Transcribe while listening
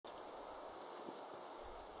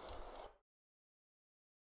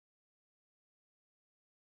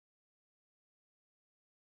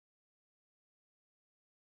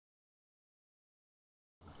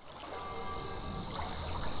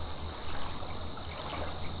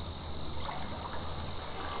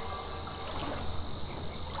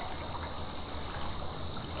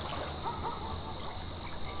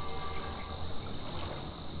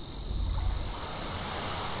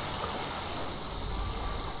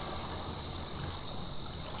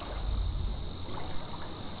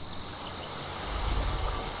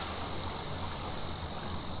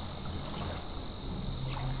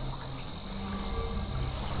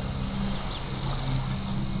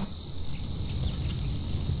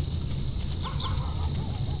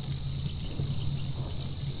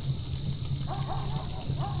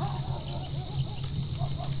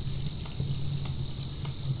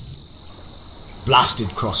Blasted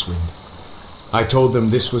crosswind. I told them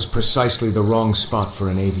this was precisely the wrong spot for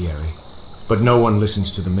an aviary, but no one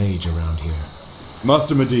listens to the mage around here.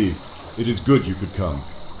 Master Medivh, it is good you could come.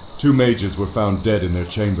 2 mages were found dead in their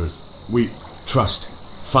chambers. Trust.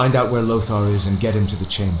 Find out where Lothar is and get him to the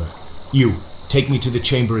chamber. You, take me to the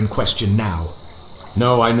chamber in question now.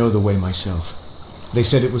 No, I know the way myself. They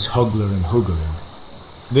said it was Hugler and Hugerin.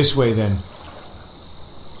 This way, then.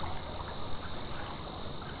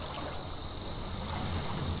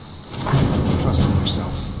 Trust in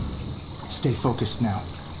yourself. Stay focused now.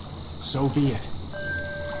 So be it.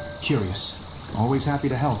 Curious. Always happy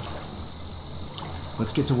to help.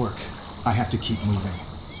 Let's get to work. I have to keep moving.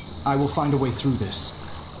 I will find a way through this.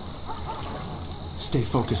 Stay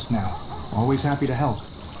focused now. Always happy to help.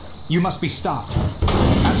 You must be stopped.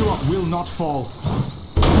 Azeroth will not fall.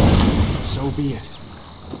 So be it.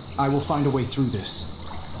 I will find a way through this.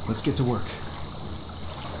 Let's get to work.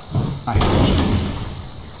 I have to keep moving.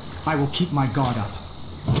 I will keep my guard up.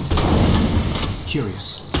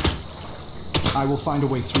 Curious. I will find a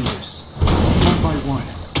way through this. One by one.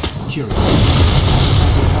 Curious. Always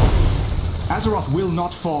happy to help. Azeroth will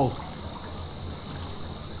not fall.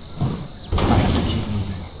 I have to keep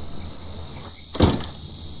moving.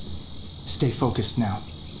 Stay focused now.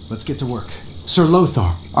 Let's get to work. Sir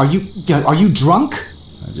Lothar, are you drunk?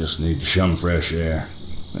 I just need some fresh air,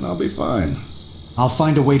 and I'll be fine. I'll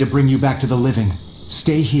find a way to bring you back to the living.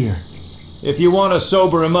 Stay here. If you want to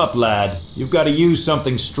sober him up, lad, you've got to use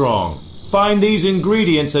something strong. Find these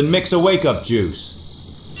ingredients and mix a wake-up juice.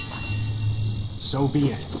 So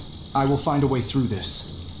be it. I will find a way through this.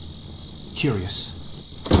 Curious.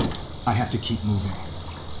 I have to keep moving.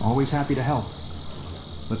 Always happy to help.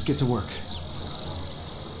 Let's get to work.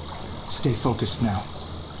 Stay focused now.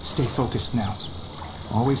 Stay focused now.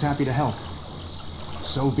 Always happy to help.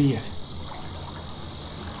 So be it.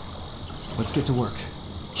 Let's get to work.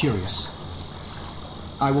 Curious.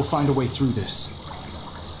 I will find a way through this.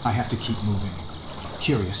 I have to keep moving.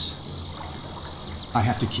 Curious. I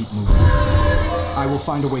have to keep moving. I will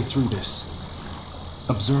find a way through this.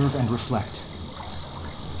 Observe and reflect.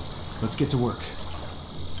 Let's get to work.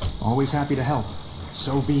 Always happy to help.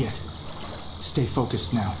 So be it. Stay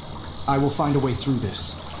focused now. I will find a way through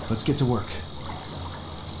this. Let's get to work.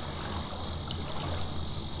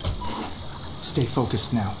 Stay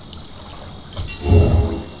focused now.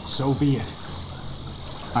 So be it.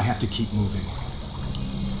 I have to keep moving.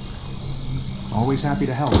 Always happy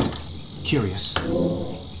to help. Curious.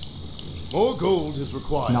 More gold is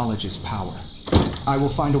required. Knowledge is power. I will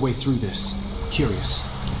find a way through this. Curious.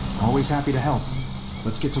 Always happy to help.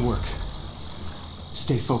 Let's get to work.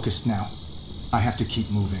 Stay focused now. I have to keep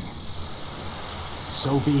moving.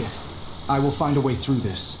 So be it. I will find a way through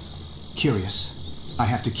this. Curious. I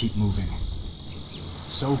have to keep moving.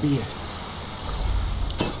 So be it.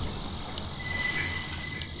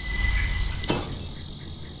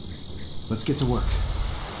 Let's get to work.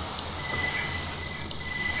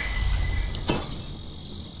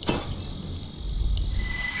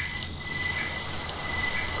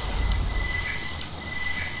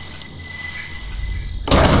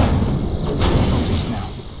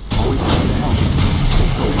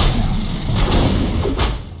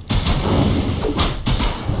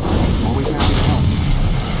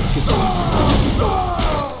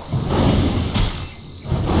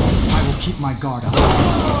 My guard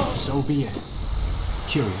up. So be it.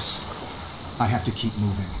 Curious. I have to keep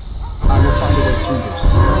moving. I will find a way through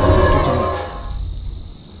this. Let's get to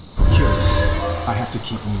work. Curious. I have to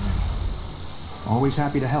keep moving. Always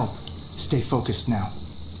happy to help. Stay focused now.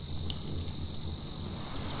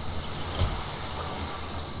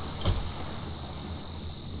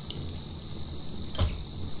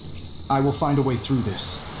 I will find a way through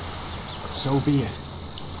this. So be it.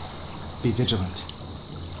 Be vigilant.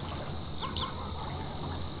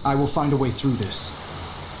 I will find a way through this.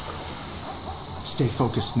 Stay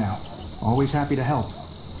focused now. Always happy to help.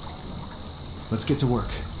 Let's get to work.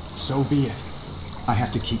 So be it. I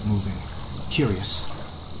have to keep moving. Curious.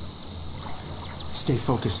 Stay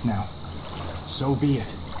focused now. So be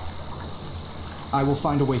it. I will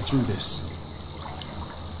find a way through this.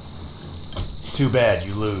 Too bad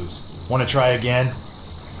you lose. Want to try again?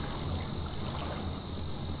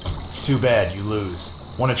 Too bad you lose.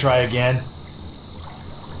 Want to try again?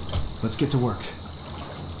 Let's get to work.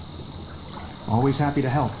 Always happy to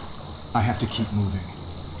help. I have to keep moving.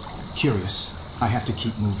 Curious. I have to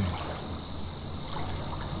keep moving.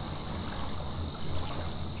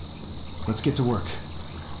 Let's get to work.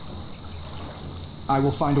 I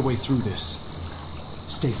will find a way through this.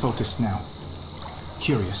 Stay focused now.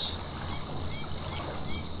 Curious.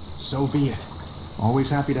 So be it. Always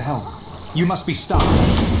happy to help. You must be stopped.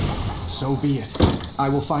 So be it. I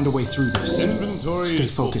will find a way through this. Inventory Stay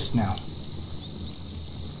is full. focused now.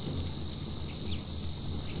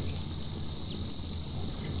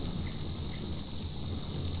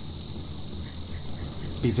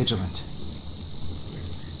 Be vigilant.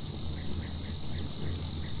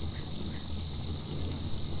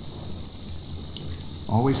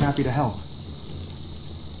 Always happy to help.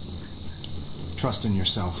 Trust in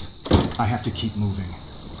yourself. I have to keep moving.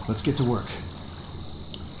 Let's get to work.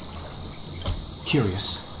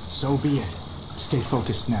 Curious. So be it. Stay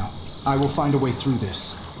focused now. I will find a way through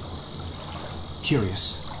this.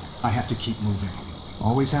 Curious. I have to keep moving.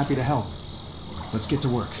 Always happy to help. Let's get to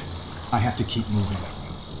work. I have to keep moving.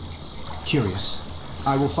 Curious.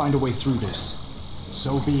 I will find a way through this.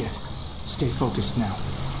 So be it. Stay focused now.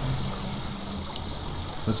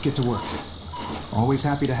 Let's get to work. Always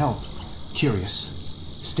happy to help. Curious.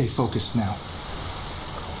 Stay focused now.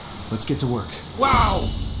 Let's get to work. Wow!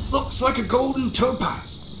 Looks like a golden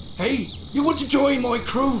topaz. Hey, you want to join my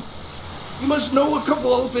crew? You must know a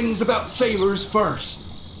couple of things about sailors first.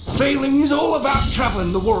 Sailing is all about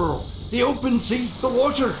traveling the world. The open sea, the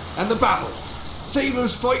water, and the battles.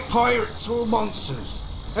 Sailors fight pirates or monsters.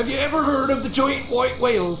 Have you ever heard of the giant white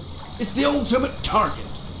whale? It's the ultimate target.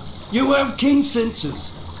 You have keen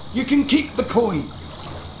senses. You can keep the coin.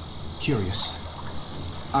 Curious.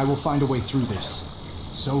 I will find a way through this.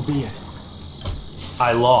 So be it.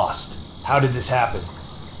 I lost. How did this happen?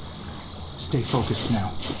 Stay focused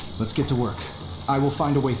now. Let's get to work. I will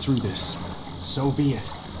find a way through this. So be it.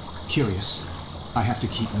 Curious. I have to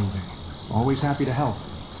keep moving. Always happy to help.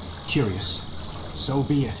 Curious. So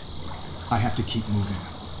be it. I have to keep moving.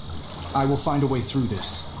 I will find a way through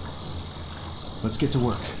this. Let's get to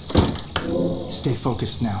work. Stay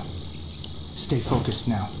focused now. Stay focused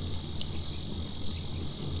now.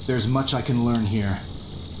 There's much I can learn here.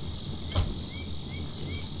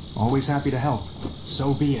 Always happy to help.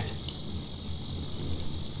 So be it.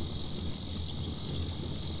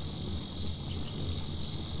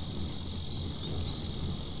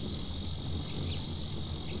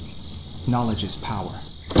 Knowledge is power.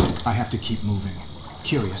 I have to keep moving.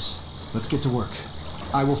 Curious. Let's get to work.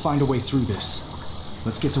 I will find a way through this.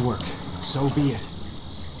 Let's get to work. So be it.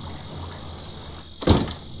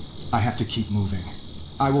 I have to keep moving.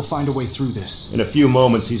 I will find a way through this. In a few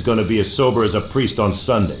moments, he's going to be as sober as a priest on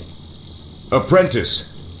Sunday.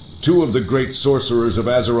 Apprentice, 2 of the great sorcerers of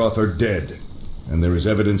Azeroth are dead, and there is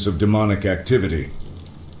evidence of demonic activity.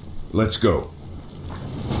 Let's go.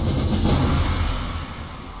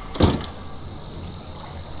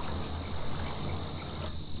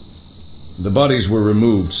 The bodies were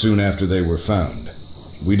removed soon after they were found.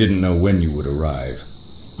 We didn't know when you would arrive.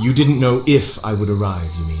 You didn't know if I would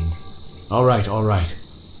arrive, you mean? All right, all right.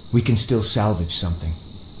 We can still salvage something.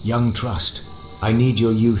 Young trust. I need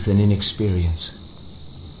your youth and inexperience.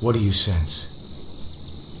 What do you sense?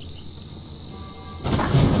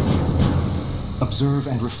 Observe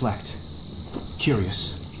and reflect.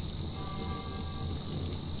 Curious.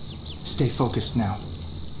 Stay focused now.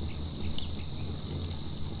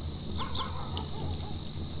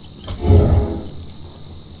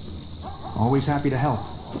 Always happy to help.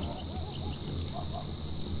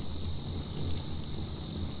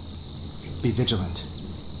 Be vigilant.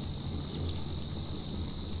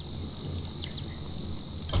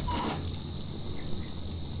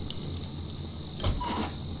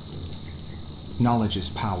 Knowledge is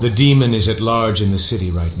power. The demon is at large in the city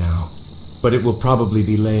right now, but it will probably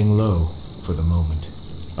be laying low for the moment.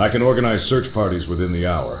 I can organize search parties within the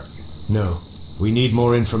hour. No, we need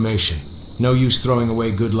more information. No use throwing away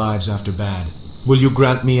good lives after bad. Will you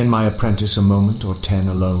grant me and my apprentice a moment or 10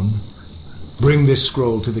 alone? Bring this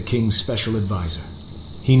scroll to the king's special advisor.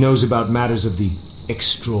 He knows about matters of the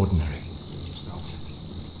extraordinary.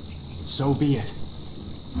 So be it.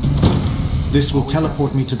 This will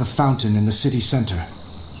teleport me to the fountain in the city center.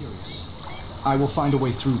 Curious. I will find a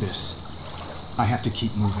way through this. I have to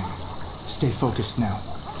keep moving. Stay focused now.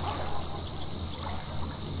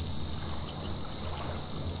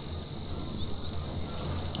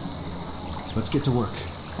 Let's get to work.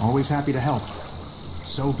 Always happy to help.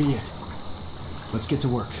 So be it. Let's get to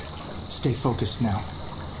work. Stay focused now.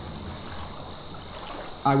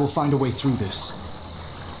 I will find a way through this.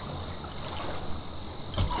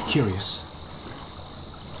 Curious.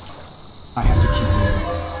 I have to keep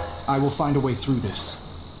moving. I will find a way through this.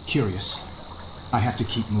 Curious. I have to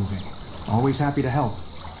keep moving. Always happy to help.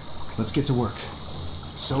 Let's get to work.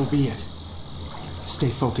 So be it. Stay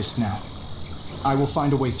focused now. I will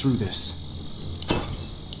find a way through this.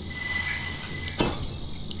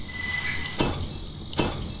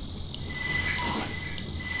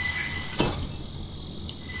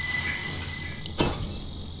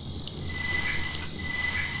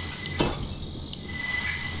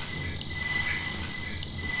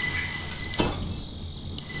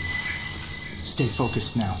 Stay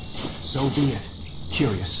focused now. So be it.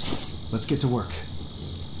 Curious. Let's get to work.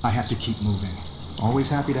 I have to keep moving. Always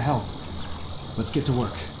happy to help. Let's get to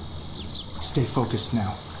work. Stay focused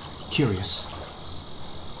now. Curious.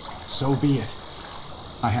 So be it.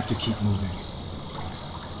 I have to keep moving.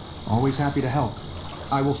 Always happy to help.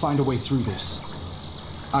 I will find a way through this.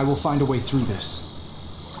 I will find a way through this.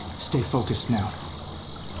 Stay focused now.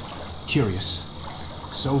 Curious.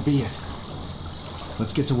 So be it.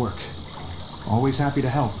 Let's get to work. Always happy to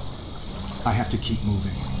help. I have to keep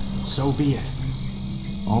moving. So be it.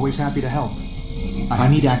 Always happy to help. I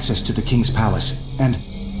need access to the King's Palace, and...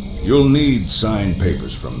 You'll need signed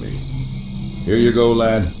papers from me. Here you go,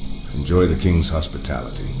 lad. Enjoy the King's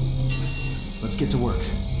hospitality. Let's get to work.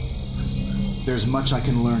 There's much I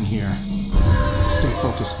can learn here. Stay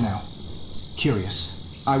focused now. Curious.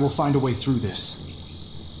 I will find a way through this.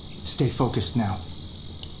 Stay focused now.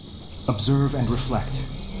 Observe and reflect.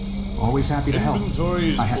 Always happy to help.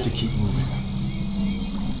 I have to keep moving.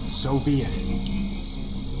 So be it.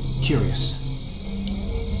 Curious.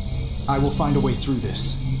 I will find a way through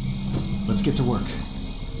this. Let's get to work.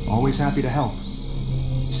 Always happy to help.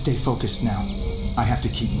 Stay focused now. I have to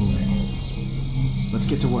keep moving. Let's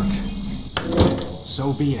get to work.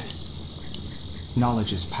 So be it.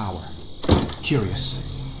 Knowledge is power. Curious.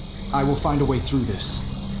 I will find a way through this.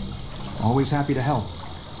 Always happy to help.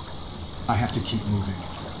 I have to keep moving.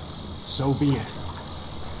 So be it.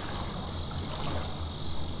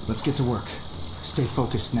 Let's get to work. Stay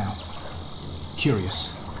focused now.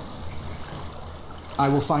 Curious. I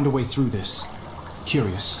will find a way through this.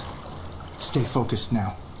 Curious. Stay focused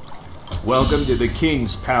now. Welcome to the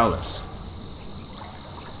King's Palace.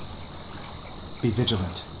 Be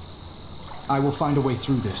vigilant. I will find a way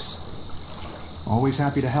through this. Always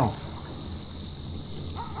happy to help.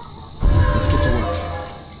 Let's get to work.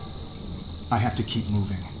 I have to keep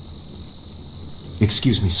moving.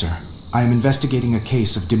 Excuse me, sir. I am investigating a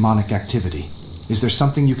case of demonic activity. Is there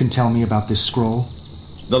something you can tell me about this scroll?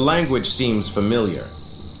 The language seems familiar.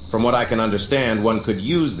 From what I can understand, one could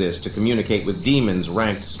use this to communicate with demons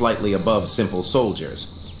ranked slightly above simple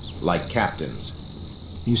soldiers, like captains.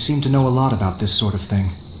 You seem to know a lot about this sort of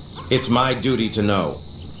thing. It's my duty to know.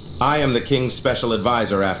 I am the King's special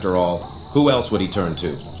advisor, after all. Who else would he turn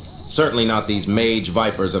to? Certainly not these mage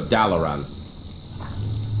vipers of Dalaran.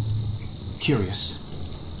 Curious.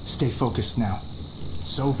 Stay focused now.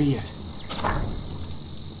 So be it.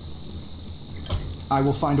 I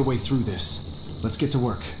will find a way through this. Let's get to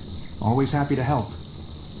work. Always happy to help.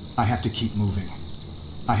 I have to keep moving.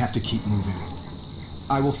 I have to keep moving.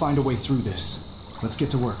 I will find a way through this. Let's get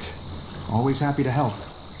to work. Always happy to help.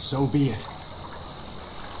 So be it.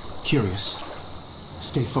 Curious.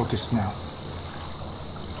 Stay focused now.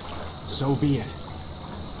 So be it.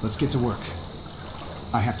 Let's get to work.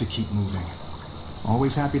 I have to keep moving.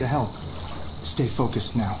 Always happy to help. Stay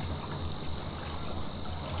focused now.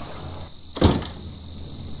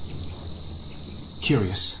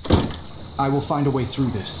 Curious. I will find a way through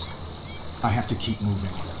this. I have to keep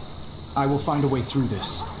moving. I will find a way through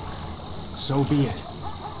this. So be it.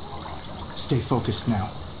 Stay focused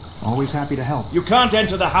now. Always happy to help. You can't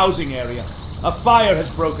enter the housing area. A fire has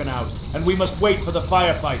broken out, and we must wait for the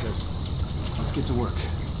firefighters. Let's get to work.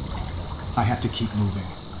 I have to keep moving.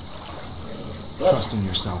 Trust in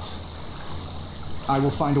yourself. I will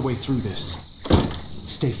find a way through this.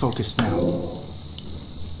 Stay focused now.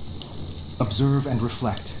 Observe and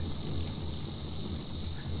reflect.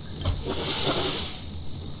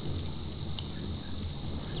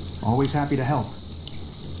 Always happy to help.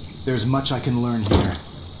 There's much I can learn here.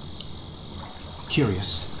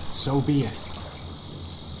 Curious. So be it.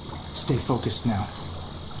 Stay focused now.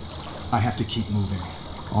 I have to keep moving.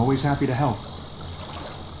 Always happy to help.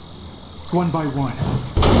 One by one.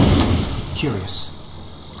 Curious.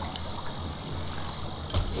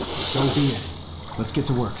 So be it. Let's get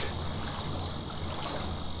to work.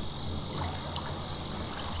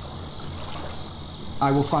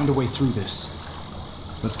 I will find a way through this.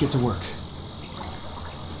 Let's get to work.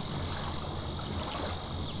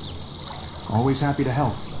 Always happy to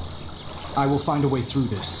help. I will find a way through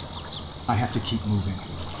this. I have to keep moving.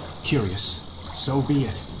 Curious. So be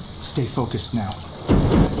it. Stay focused now.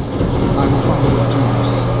 I will find a way through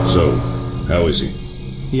this. So, how is he?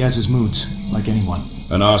 He has his moods, like anyone.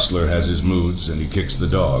 An ostler has his moods and he kicks the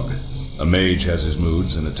dog. A mage has his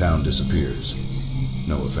moods and a town disappears.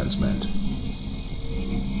 No offense meant.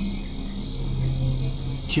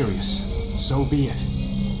 Curious. So be it.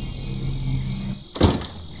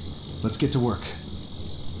 Let's get to work.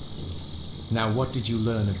 Now, what did you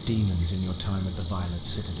learn of demons in your time at the Violet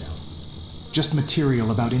Citadel? Just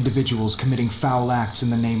material about individuals committing foul acts in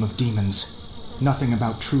the name of demons. Nothing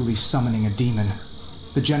about truly summoning a demon.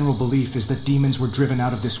 The general belief is that demons were driven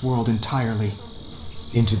out of this world entirely.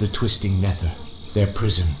 Into the twisting nether, their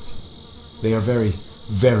prison. They are very,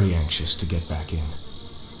 very anxious to get back in.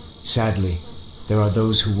 Sadly, there are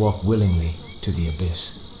those who walk willingly to the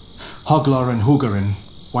abyss. Hoglar and Hugarin,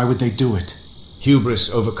 why would they do it?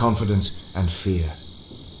 Hubris, overconfidence, and fear.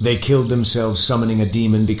 They killed themselves summoning a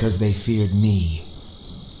demon because they feared me.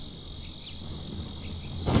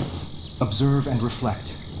 Observe and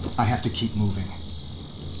reflect. I have to keep moving.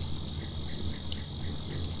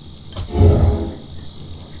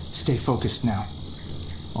 Stay focused now.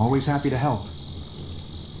 Always happy to help.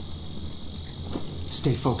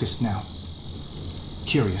 Stay focused now.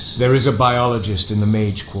 Curious. There is a biologist in the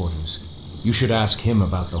mage quarters. You should ask him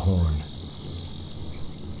about the horn.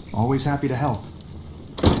 Always happy to help.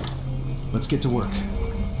 Let's get to work.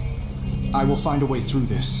 I will find a way through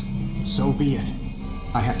this. So be it.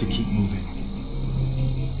 I have to keep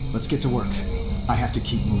moving. Let's get to work. I have to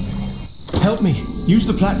keep moving. Help me! Use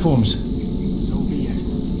the platforms! So be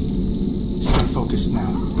it. Stay focused now.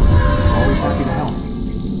 Always happy to help.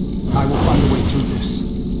 I will find a way through this.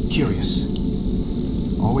 Curious.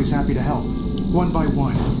 Always happy to help. One by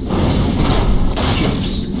one. So be it.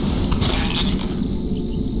 Curious.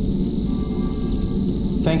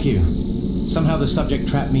 Thank you. Somehow the subject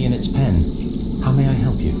trapped me in its pen. How may I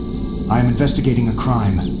help you? I am investigating a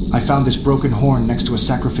crime. I found this broken horn next to a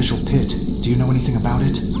sacrificial pit. Do you know anything about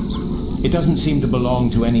it? It doesn't seem to belong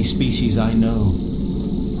to any species I know.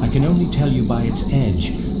 I can only tell you by its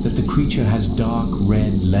edge that the creature has dark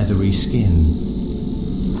red leathery skin.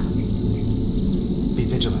 Be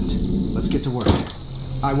vigilant. Let's get to work.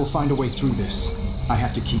 I will find a way through this. I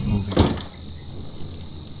have to keep moving.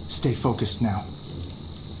 Stay focused now.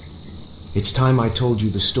 It's time I told you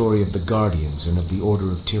the story of the Guardians and of the Order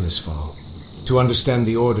of Tirisfal. To understand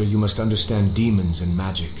the Order, you must understand demons and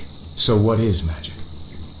magic. So what is magic?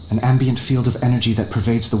 An ambient field of energy that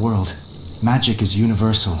pervades the world. Magic is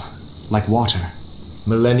universal, like water.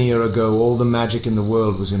 Millennia ago, all the magic in the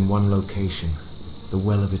world was in one location, the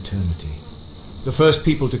Well of Eternity. The first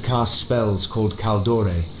people to cast spells, called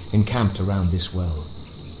Kaldore, encamped around this well.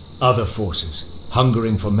 Other forces,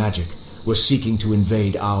 hungering for magic, were seeking to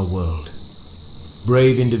invade our world.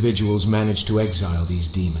 Brave individuals managed to exile these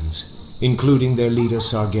demons, including their leader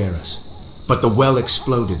Sargeras. But the well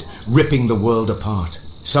exploded, ripping the world apart.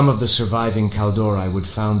 Some of the surviving Kaldori would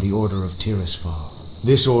found the Order of Tirisfal.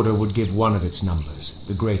 This order would give one of its numbers,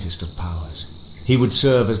 the greatest of powers. He would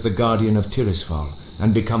serve as the guardian of Tirisfal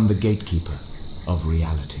and become the gatekeeper of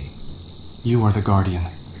reality. You are the guardian.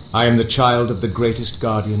 I am the child of the greatest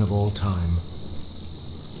guardian of all time.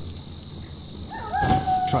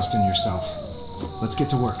 Trust in yourself. Let's get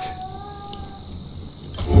to work.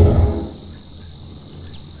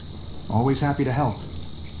 Always happy to help.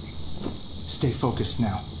 Stay focused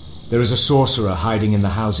now. There is a sorcerer hiding in the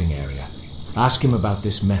housing area. Ask him about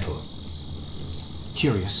this metal.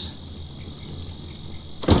 Curious.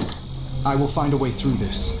 I will find a way through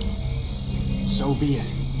this. So be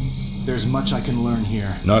it. There's much I can learn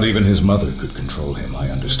here. Not even his mother could control him, I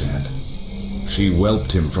understand. She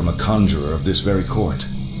whelped him from a conjurer of this very court.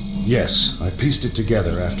 Yes, I pieced it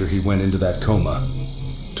together after he went into that coma.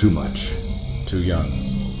 Too much. Too young.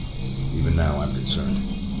 Even now I'm concerned.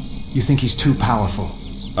 You think he's too powerful?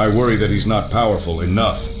 I worry that he's not powerful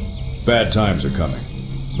enough. Bad times are coming.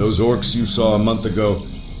 Those orcs you saw a month ago,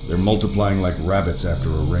 they're multiplying like rabbits after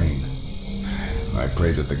a rain. I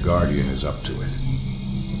pray that the Guardian is up to it.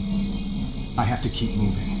 I have to keep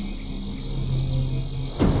moving.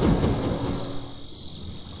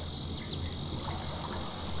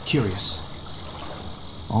 Curious.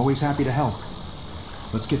 Always happy to help.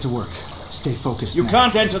 Let's get to work. Stay focused You now.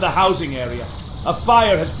 can't enter the housing area. A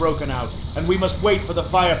fire has broken out, and we must wait for the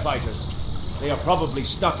firefighters. They are probably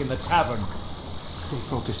stuck in the tavern. Stay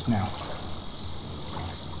focused now.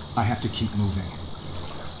 I have to keep moving.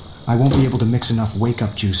 I won't be able to mix enough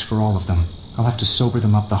wake-up juice for all of them. I'll have to sober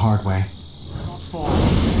them up the hard way. Don't fall.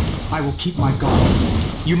 I will keep my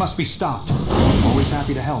guard. You must be stopped. Always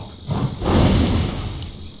happy to help.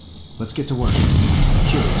 Let's get to work.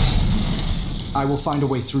 Curious. I will find a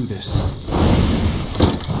way through this.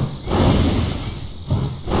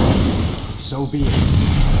 So be it.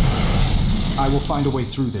 I will find a way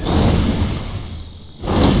through this.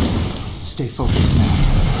 Stay focused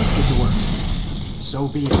now. Let's get to work. So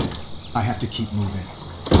be it. I have to keep moving.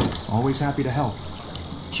 Always happy to help.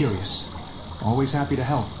 Curious. Always happy to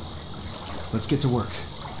help. Let's get to work.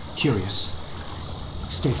 Curious.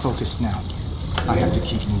 Stay focused now. I have to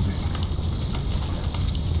keep moving.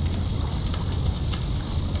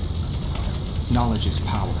 Knowledge is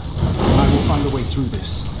power. I will find a way through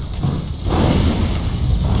this.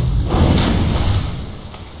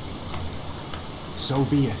 So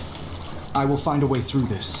be it. I will find a way through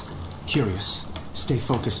this. Curious. Stay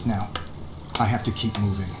focused now. I have to keep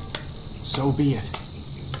moving. So be it.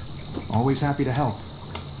 Always happy to help.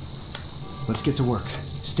 Let's get to work.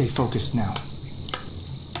 Stay focused now.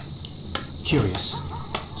 Curious.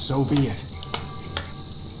 So be it.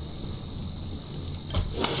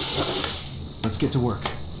 Let's get to work.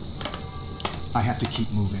 I have to keep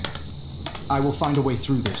moving. I will find a way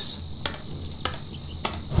through this.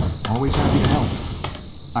 Always happy to help.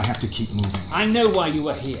 I have to keep moving. I know why you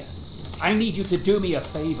are here. I need you to do me a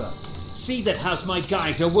favor. See that house my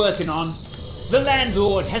guys are working on. The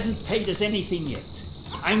landlord hasn't paid us anything yet.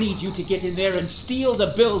 I need you to get in there and steal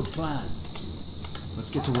the build plans. Let's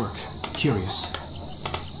get to work. Curious.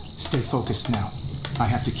 Stay focused now. I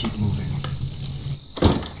have to keep moving.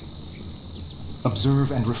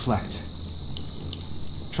 Observe and reflect.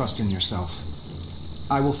 Trust in yourself.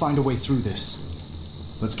 I will find a way through this.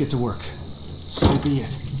 Let's get to work. So be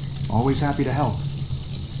it. Always happy to help.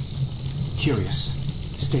 Curious.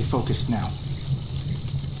 Stay focused now.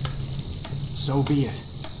 So be it.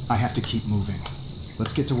 I have to keep moving.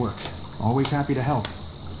 Let's get to work. Always happy to help.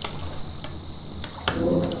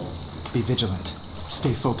 Be vigilant.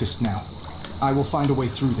 Stay focused now. I will find a way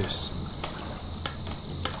through this.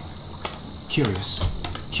 Curious.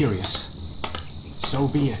 Curious. So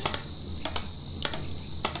be it.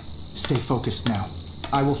 Stay focused now.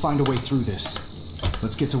 I will find a way through this.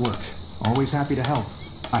 Let's get to work. Always happy to help.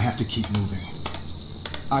 I have to keep moving.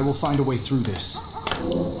 I will find a way through this.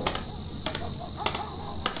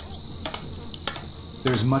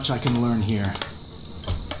 There's much I can learn here.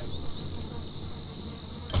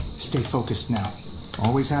 Stay focused now.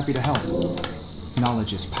 Always happy to help.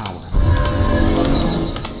 Knowledge is power.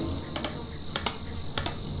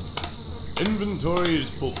 Inventory is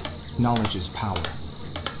full. Knowledge is power.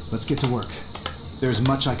 Let's get to work. There's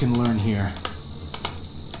much I can learn here.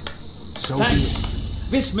 So Thanks.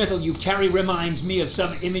 This metal you carry reminds me of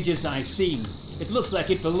some images I've seen. It looks like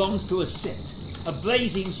it belongs to a Sith. A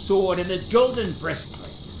blazing sword and a golden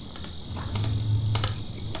breastplate.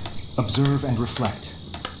 Observe and reflect.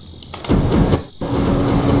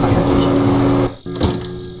 I have to keep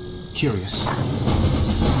moving. Curious.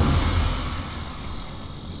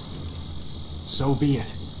 So be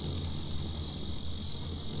it.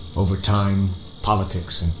 Over time,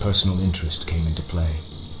 politics and personal interest came into play.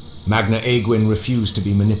 Magna Aegwin refused to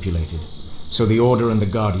be manipulated, so the Order and the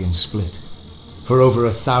Guardians split. For over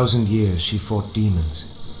 1,000 years she fought demons,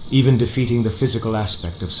 even defeating the physical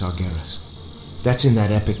aspect of Sargeras. That's in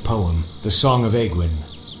that epic poem, The Song of Aegwin.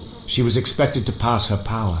 She was expected to pass her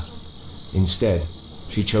power. Instead,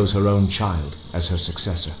 she chose her own child as her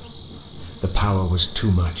successor. The power was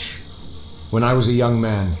too much. When I was a young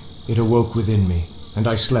man, it awoke within me, and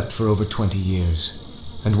I slept for over 20 years.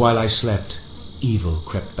 And while I slept, evil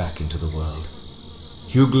crept back into the world.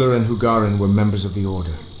 Hugler and Hugarin were members of the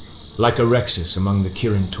Order, like a Rexus among the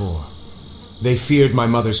Kirin Tor. They feared my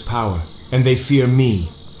mother's power, and they fear me,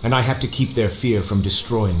 and I have to keep their fear from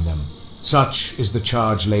destroying them. Such is the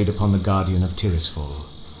charge laid upon the Guardian of Tirisfal.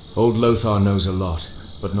 Old Lothar knows a lot,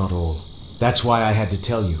 but not all. That's why I had to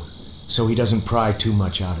tell you, so he doesn't pry too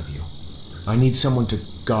much out of you. I need someone to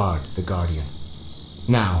guard the Guardian.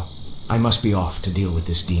 Now, I must be off to deal with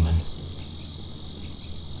this demon.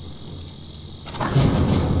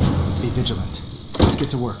 Be vigilant. Let's get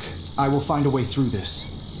to work. I will find a way through this.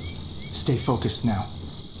 Stay focused now.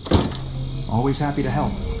 Always happy to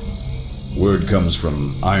help. Word comes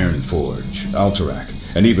from Ironforge, Alterac,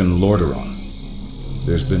 and even Lordaeron.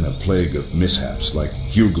 There's been a plague of mishaps like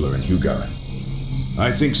Hugler and Hugarin.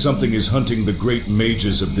 I think something is hunting the great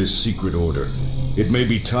mages of this secret order. It may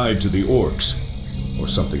be tied to the orcs, or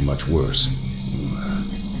something much worse.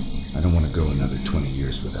 I don't want to go another 20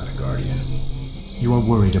 years without a guardian. You are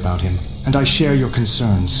worried about him, and I share your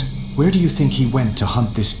concerns. Where do you think he went to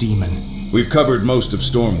hunt this demon? We've covered most of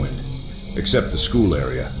Stormwind, except the school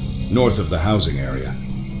area, north of the housing area.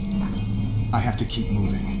 I have to keep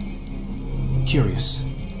moving. Curious.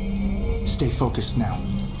 Stay focused now.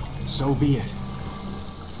 So be it.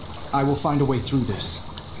 I will find a way through this.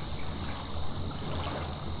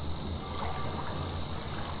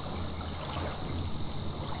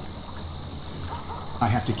 I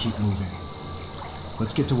have to keep moving.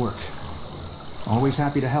 Let's get to work. Always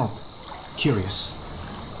happy to help. Curious.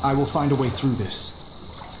 I will find a way through this.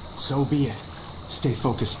 So be it. Stay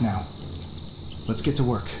focused now. Let's get to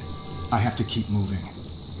work. I have to keep moving.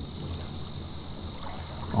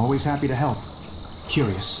 Always happy to help.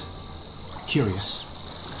 Curious. Curious.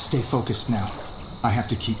 Stay focused now. I have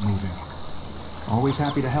to keep moving. Always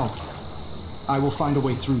happy to help. I will find a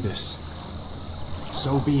way through this.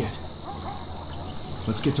 So be it.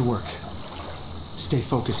 Let's get to work. Stay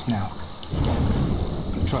focused now.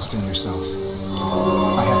 Trust in yourself.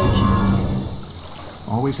 I have to keep moving.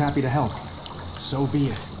 Always happy to help. So be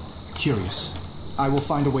it. Curious. I will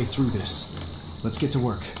find a way through this. Let's get to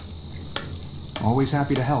work. Always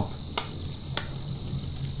happy to help.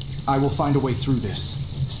 I will find a way through this.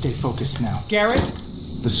 Stay focused now. Garrett?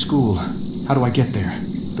 The school. How do I get there?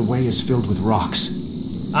 The way is filled with rocks.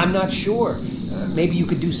 I'm not sure. Maybe you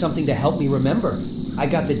could do something to help me remember. I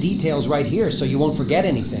got the details right here, so you won't forget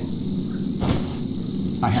anything.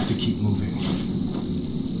 I have to keep moving.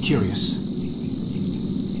 Curious.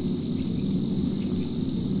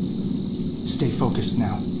 Stay focused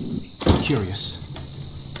now. Curious.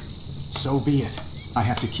 So be it. I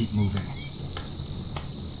have to keep moving.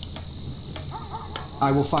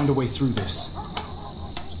 I will find a way through this.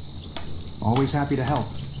 Always happy to help.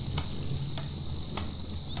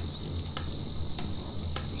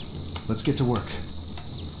 Let's get to work.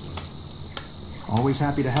 Always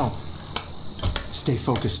happy to help. Stay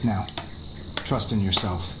focused now. Trust in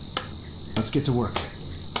yourself. Let's get to work.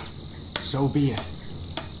 So be it.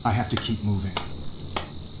 I have to keep moving.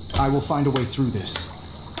 I will find a way through this.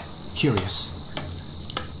 Curious.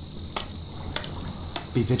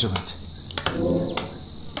 Be vigilant.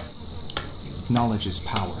 Knowledge is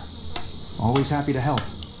power. Always happy to help.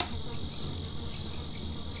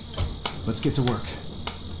 Let's get to work.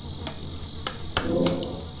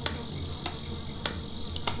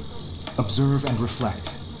 Observe and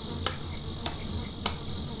reflect.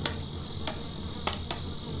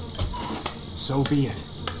 So be it.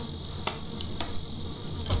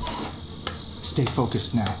 Stay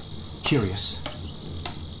focused now. Curious.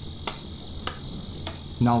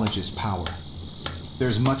 Knowledge is power.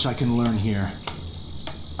 There's much I can learn here.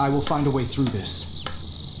 I will find a way through this.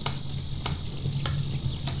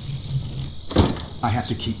 I have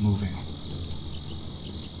to keep moving.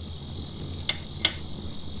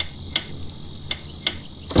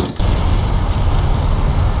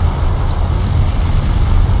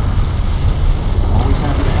 Always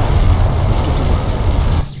happy to help. Let's get to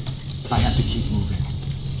work. I have to keep moving.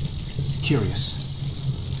 Curious.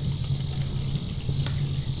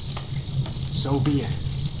 So be it.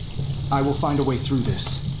 I will find a way through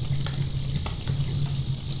this.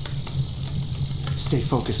 Stay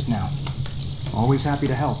focused now. Always happy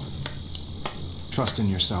to help. Trust in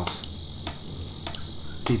yourself.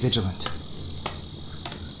 Be vigilant.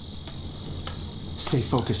 Stay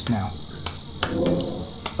focused now.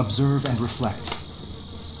 Observe and reflect.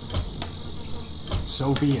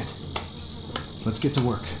 So be it. Let's get to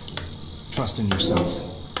work. Trust in yourself.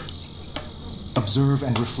 Observe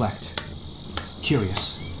and reflect.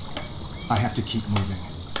 Curious. I have to keep moving.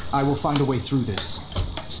 I will find a way through this.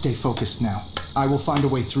 Stay focused now. I will find a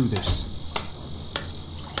way through this.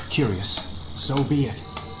 Curious. So be it.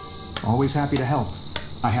 Always happy to help.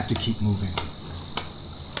 I have to keep moving.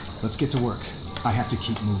 Let's get to work. I have to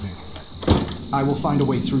keep moving. I will find a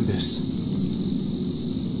way through this.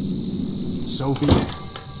 So be it.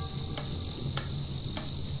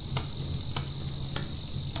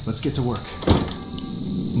 Let's get to work.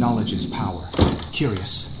 Knowledge is power.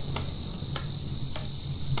 Curious.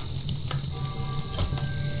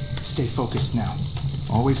 Stay focused now.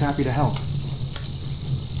 Always happy to help.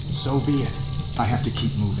 So be it. I have to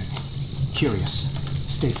keep moving. Curious.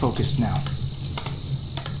 Stay focused now.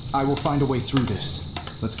 I will find a way through this.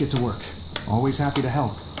 Let's get to work. Always happy to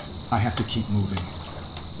help. I have to keep moving.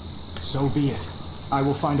 So be it. I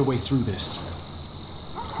will find a way through this.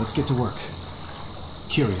 Let's get to work.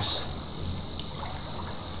 Curious.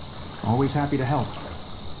 Always happy to help.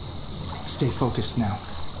 Stay focused now.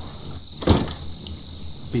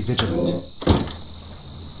 Be vigilant.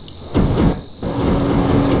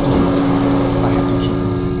 Let's get to work. I have to keep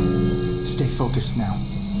moving. Stay focused now.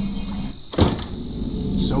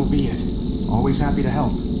 So be it. Always happy to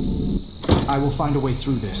help. I will find a way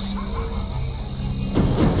through this.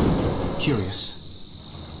 Curious.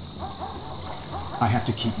 I have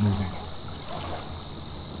to keep moving.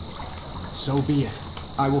 So be it.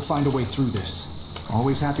 I will find a way through this.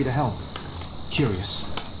 Always happy to help. Curious.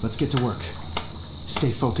 Let's get to work.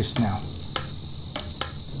 Stay focused now.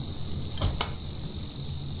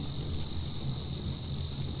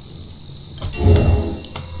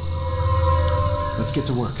 Let's get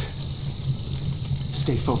to work.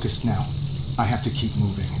 Stay focused now. I have to keep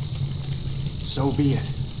moving. So be it.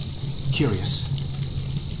 Curious.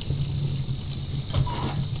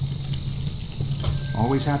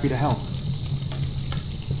 Always happy to help.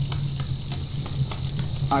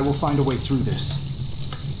 I will find a way through this.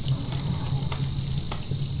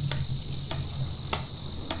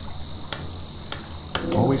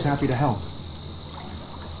 Always happy to help.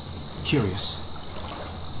 Curious.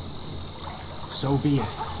 So be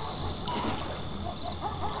it.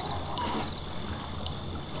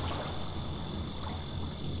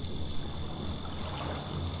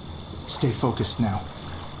 Stay focused now.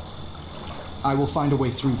 I will find a way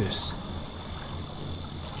through this.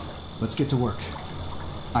 Let's get to work.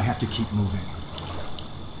 I have to keep moving.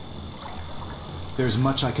 There's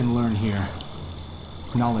much I can learn here.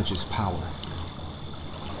 Knowledge is power.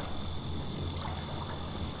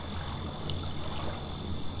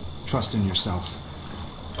 Trust in yourself.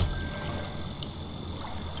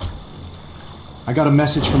 I got a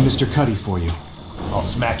message from Mr. Cuddy for you. I'll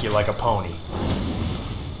smack you like a pony.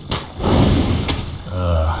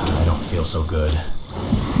 I don't feel so good.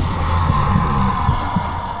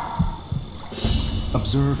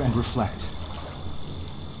 Observe and reflect.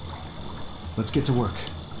 Let's get to work.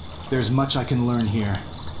 There's much I can learn here.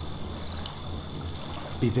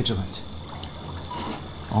 Be vigilant.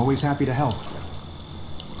 Always happy to help.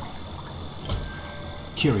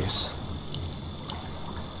 Curious.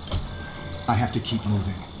 I have to keep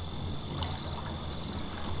moving.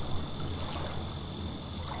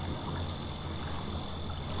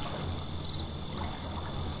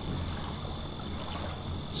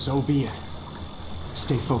 So be it.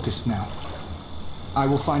 Stay focused now. I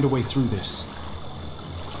will find a way through this.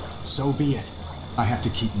 So be it. I have to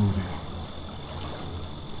keep moving.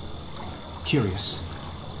 Curious.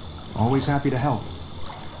 Always happy to help.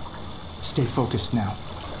 Stay focused now.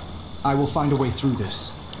 I will find a way through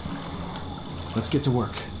this. Let's get to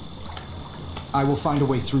work. I will find a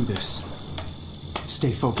way through this.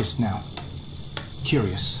 Stay focused now.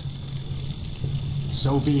 Curious.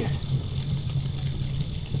 So be it.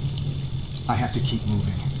 I have to keep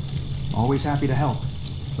moving. Always happy to help.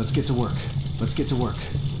 Let's get to work. Let's get to work.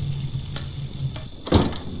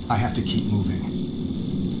 I have to keep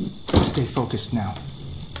moving. Stay focused now.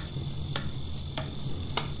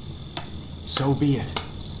 So be it.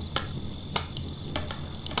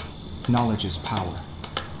 Knowledge is power.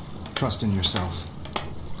 Trust in yourself.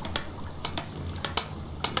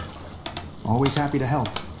 Always happy to help.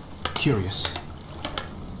 Curious.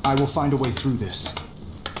 I will find a way through this.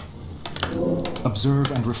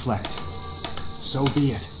 Observe and reflect. So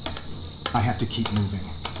be it. I have to keep moving.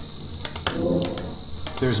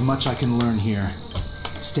 There's much I can learn here.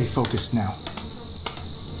 Stay focused now.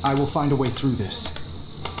 I will find a way through this.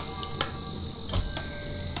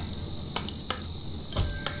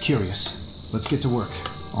 Curious. Let's get to work.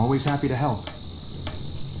 Always happy to help.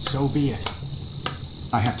 So be it.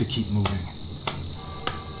 I have to keep moving.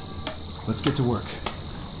 Let's get to work.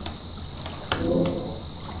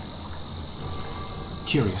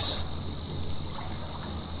 Curious.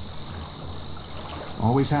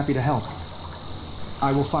 Always happy to help.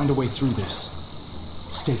 I will find a way through this.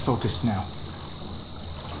 Stay focused now.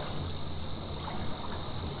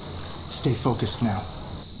 Stay focused now.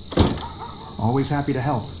 Always happy to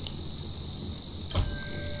help.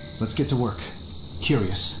 Let's get to work.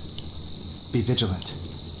 Curious. Be vigilant.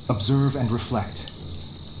 Observe and reflect.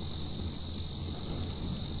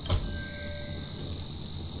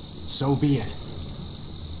 So be it.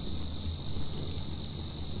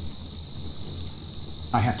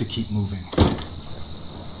 I have to keep moving.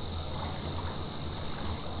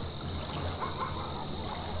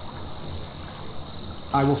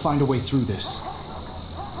 I will find a way through this.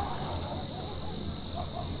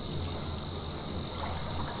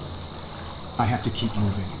 I have to keep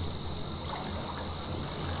moving.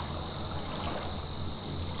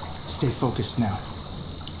 Stay focused now.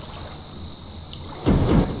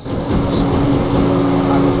 So be it.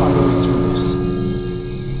 I will find a way through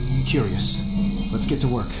this. Curious. Let's get to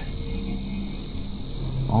work.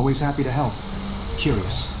 Always happy to help.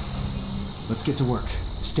 Curious. Let's get to work.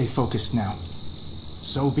 Stay focused now.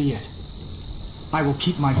 So be it. I will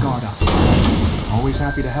keep my guard up. Always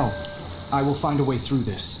happy to help. I will find a way through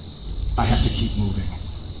this. I have to keep moving.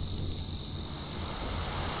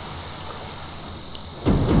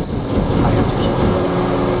 I have to keep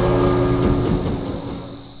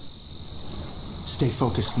moving. Stay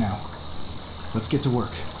focused now. Let's get to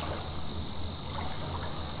work.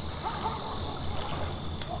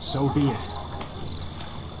 So be it.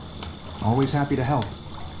 Always happy to help.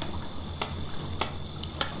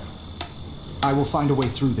 I will find a way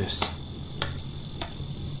through this.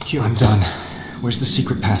 Curious. I'm done. Where's the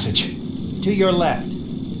secret passage? To your left.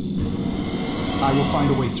 I will find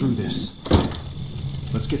a way through this.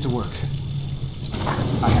 Let's get to work.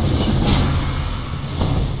 I have to keep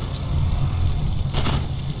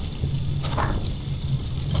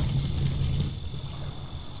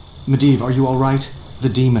Medivh, are you alright? The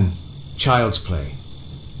demon. Child's play.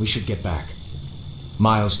 We should get back.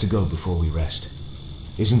 Miles to go before we rest.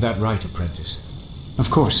 Isn't that right, apprentice?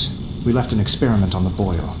 Of course. We left an experiment on the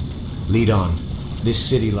boil. Lead on. This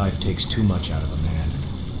city life takes too much out of a man,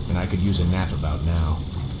 and I could use a nap about now.